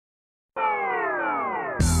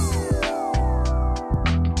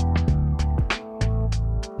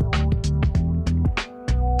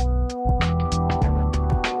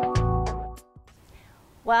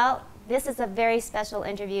Well, this is a very special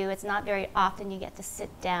interview. It's not very often you get to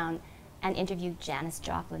sit down and interview Janis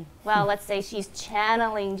Joplin. Well, let's say she's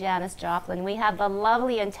channeling Janis Joplin. We have the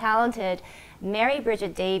lovely and talented Mary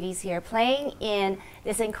Bridget Davies here playing in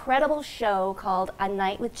this incredible show called A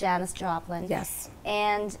Night with Janis Joplin. Yes.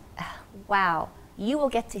 And wow, you will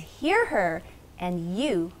get to hear her, and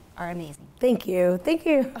you are amazing. Thank you. Thank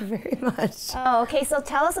you very much. Oh, okay, so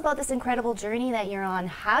tell us about this incredible journey that you're on.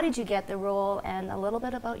 How did you get the role, and a little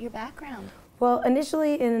bit about your background? Well,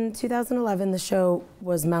 initially in 2011, the show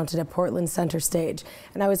was mounted at Portland Center Stage,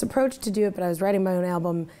 and I was approached to do it, but I was writing my own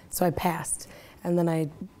album, so I passed. And then I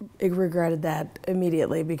regretted that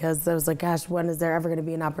immediately because I was like, gosh, when is there ever going to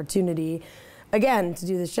be an opportunity again to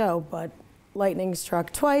do the show? But lightning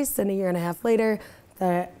struck twice, and a year and a half later,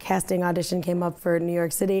 the casting audition came up for New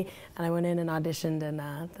York City, and I went in and auditioned, and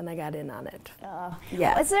then I got in on it.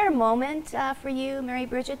 Yeah. Was there a moment for you, Mary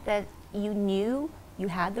Bridget, that you knew you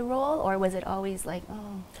had the role, or was it always like,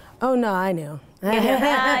 oh? Oh no, I knew.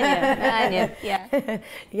 I knew. Yeah.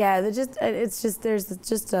 Yeah. There's just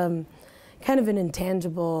kind of an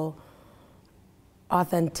intangible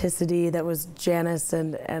authenticity that was Janis,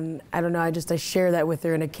 and I don't know. I share that with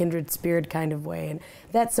her in a kindred spirit kind of way, and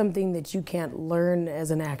that's something that you can't learn as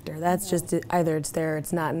an actor. That's just either it's there or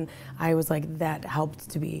it's not. And I was like, that helped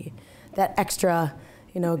to be that extra,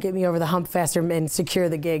 get me over the hump faster and secure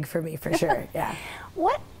the gig for me for sure. Yeah.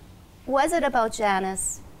 What was it about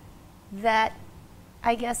Janis that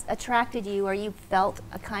I guess attracted you, or you felt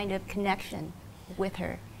a kind of connection with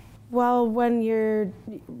her? Well, when you're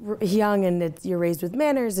young and you're raised with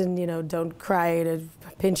manners and, don't cry, to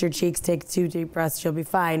pinch your cheeks, take 2 deep breaths, you'll be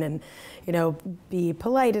fine, and, be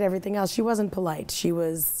polite and everything else. She wasn't polite. She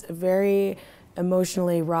was very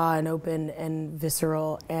emotionally raw and open and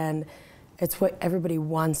visceral, and it's what everybody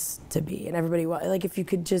wants to be. And everybody, like if you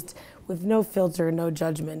could just, with no filter, no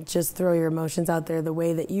judgment, just throw your emotions out there the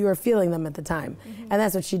way that you are feeling them at the time. Mm-hmm. And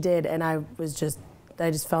that's what she did, and I just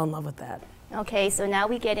fell in love with that. Okay, so now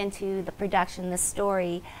we get into the production, the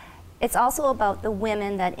story. It's also about the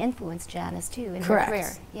women that influenced Janis too in Correct. her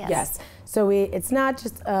career. Yes. So it's not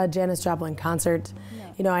just a Janis Joplin concert.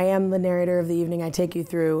 No. I am the narrator of the evening. I take you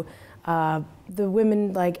through the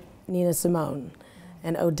women like Nina Simone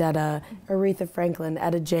and Odetta, Aretha Franklin,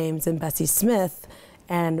 Etta James, and Bessie Smith,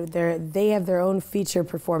 and they have their own feature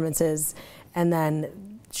performances, and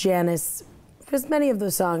then Janis. Because many of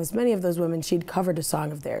those women, she'd covered a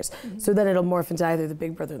song of theirs. Mm-hmm. So then it'll morph into either the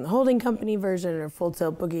Big Brother and the Holding Company version or Full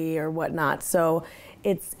Tilt Boogie or whatnot. So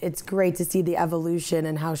it's great to see the evolution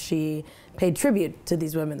and how she paid tribute to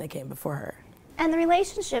these women that came before her. And the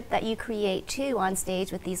relationship that you create too on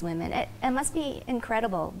stage with these women, it must be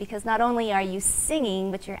incredible, because not only are you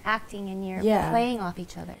singing, but you're acting and you're playing off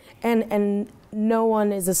each other. And no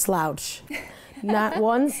one is a slouch. Not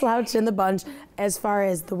one slouch in the bunch as far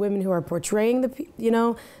as the women who are portraying the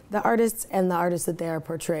artists and the artists that they are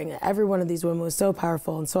portraying. Every one of these women was so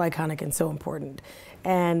powerful and so iconic and so important.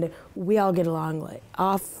 And we all get along like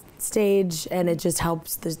off stage, and it just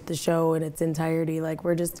helps the show in its entirety. Like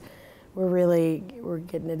we're getting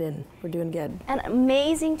it in. We're doing good. An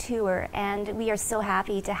amazing tour, and we are so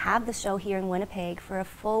happy to have the show here in Winnipeg for a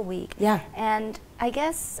full week. Yeah. And I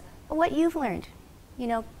guess what you've learned,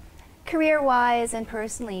 career-wise and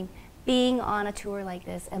personally, being on a tour like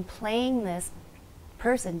this and playing this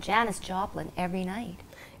person, Janis Joplin, every night.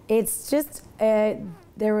 It's just,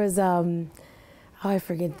 there was, I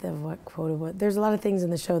forget what quote it was. There's a lot of things in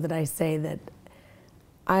the show that I say that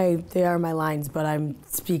they are my lines, but I'm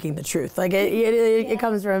speaking the truth. Like it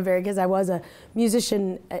comes from because I was a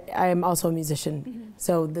musician. I am also a musician. Mm-hmm.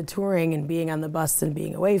 So the touring and being on the bus and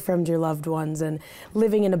being away from your loved ones and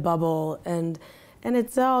living in a bubble and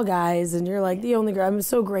it's all guys, and you're like the only girl. I'm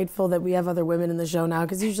so grateful that we have other women in the show now,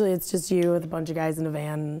 because usually it's just you with a bunch of guys in a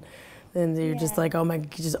van, and you're just like, oh my, you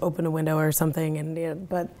just open a window or something, and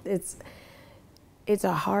but it's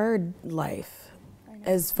a hard life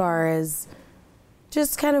as far as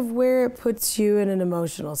just kind of where it puts you in an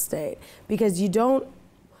emotional state, because you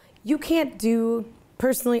can't do,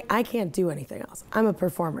 personally, I can't do anything else. I'm a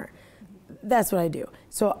performer. That's what I do.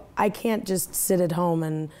 So I can't just sit at home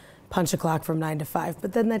and punch a clock from 9 to 5,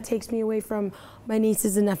 but then that takes me away from my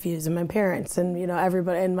nieces and nephews and my parents and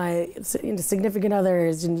everybody and my significant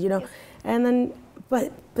others and and then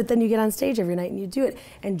but then you get on stage every night and you do it,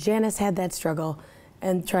 and Janis had that struggle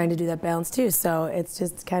and trying to do that balance too. So it's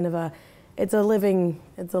just kind of it's a living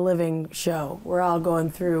show. We're all going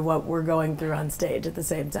through what we're going through on stage at the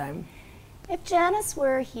same time. If Janis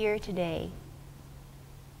were here today,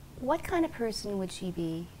 what kind of person would she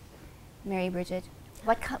be, Mary Bridget?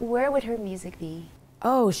 Where would her music be?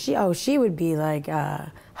 she would be like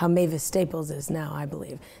how Mavis Staples is now, I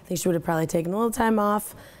believe. I think she would have probably taken a little time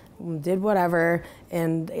off, did whatever,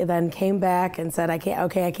 and then came back and said, I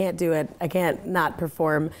can't do it. I can't not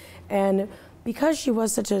perform. And because she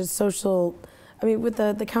was such a social, I mean, with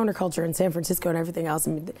the counterculture in San Francisco and everything else,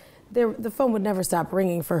 I mean, the phone would never stop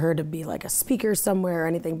ringing for her to be like a speaker somewhere or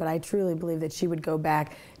anything, but I truly believe that she would go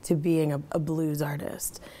back to being a blues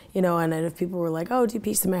artist. You know, and if people were like, oh, do you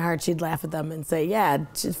Piece of My Heart, she'd laugh at them and say, yeah,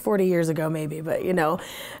 40 years ago maybe, but you know.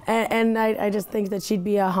 And I just think that she'd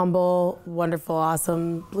be a humble, wonderful,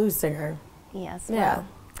 awesome blues singer. Yes, yeah. Well,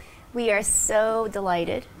 we are so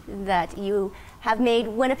delighted that you have made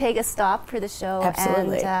Winnipeg a stop for the show.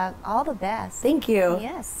 Absolutely. And all the best. Thank you.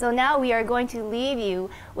 Yes. So now we are going to leave you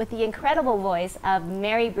with the incredible voice of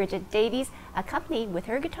Mary Bridget Davies, accompanied with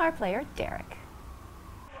her guitar player, Derek.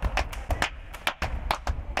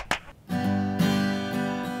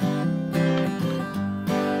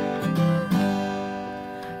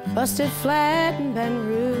 Busted flat in Baton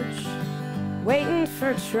Rouge, waiting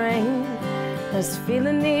for a train. This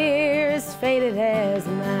feeling near as faded as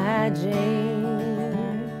my jeans.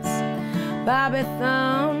 Bobby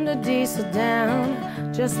thumbed a diesel down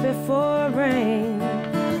just before rain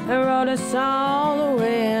and rode us all the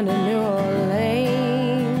way into New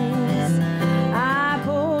Orleans. I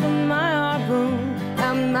pulled my harpoon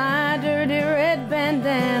out my dirty red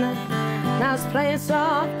bandana, and I was playing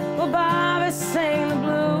soft while Bobby sang the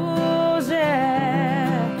blues,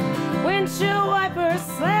 yeah. Windshield wipers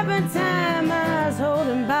slapping time, I was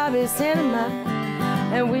holding Bobby's hand in mine,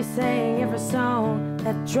 and we sang every song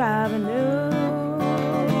that driver knew.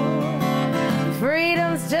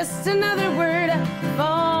 Freedom's just another word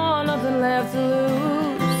for nothing left to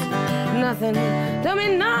lose. Nothing, don't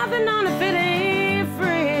mean nothing on if it ain't free.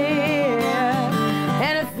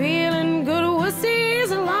 And a feeling good was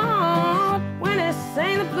easy along when it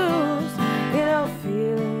sang the blues. You know,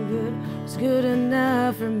 feeling good was good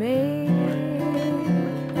enough for me.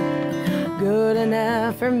 Good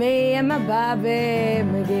enough for me and my Bobby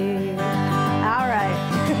McGee. All right.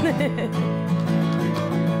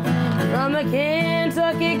 From the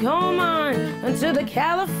Kentucky coal mine unto the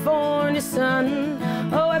California sun,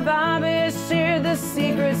 oh, where Bobby shared the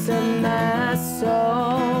secrets of my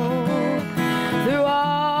soul. Through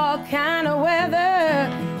all kind of weather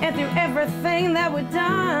and through everything that we've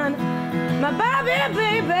done, my Bobby,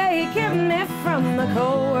 baby, he kept me from the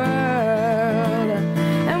cold world.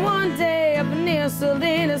 And one day up near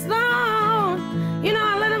Salinas Lawn, you know,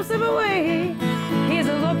 I let him slip away. He's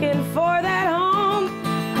looking for that home,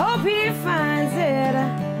 hope he finds it.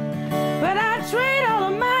 But I trade all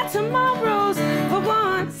of my tomorrows for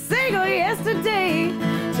one single yesterday,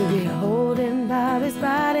 to be holding Bobby's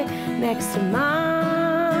body next to mine.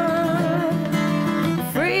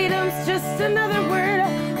 Freedom's just another word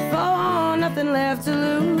for nothing left to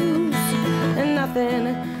lose, and nothing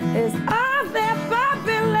is all that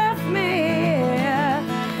Bobby left me.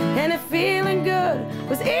 And if feeling good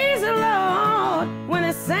was easy, Lord, when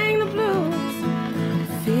I sang the blues,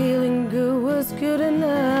 feeling good was good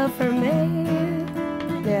enough for me.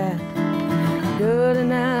 Yeah, good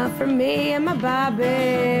enough for me and my Bobby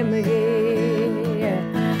McGee. Yeah.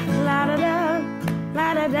 La da da,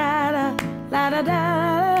 la da da da, la da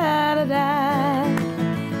da da da,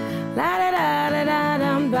 la da da da da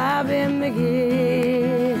da, Bobby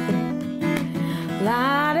McGee.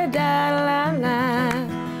 La da da la la,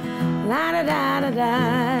 la da da da da,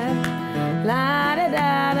 la da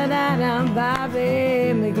da da da da,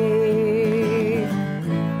 Bobby McGee.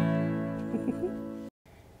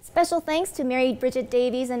 Special thanks to Mary Bridget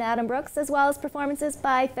Davies and Adam Brooks, as well as performances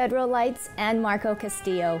by Federal Lights and Marco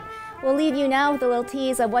Castillo. We'll leave you now with a little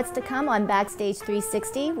tease of what's to come on Backstage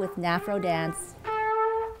 360 with Nafro Dance.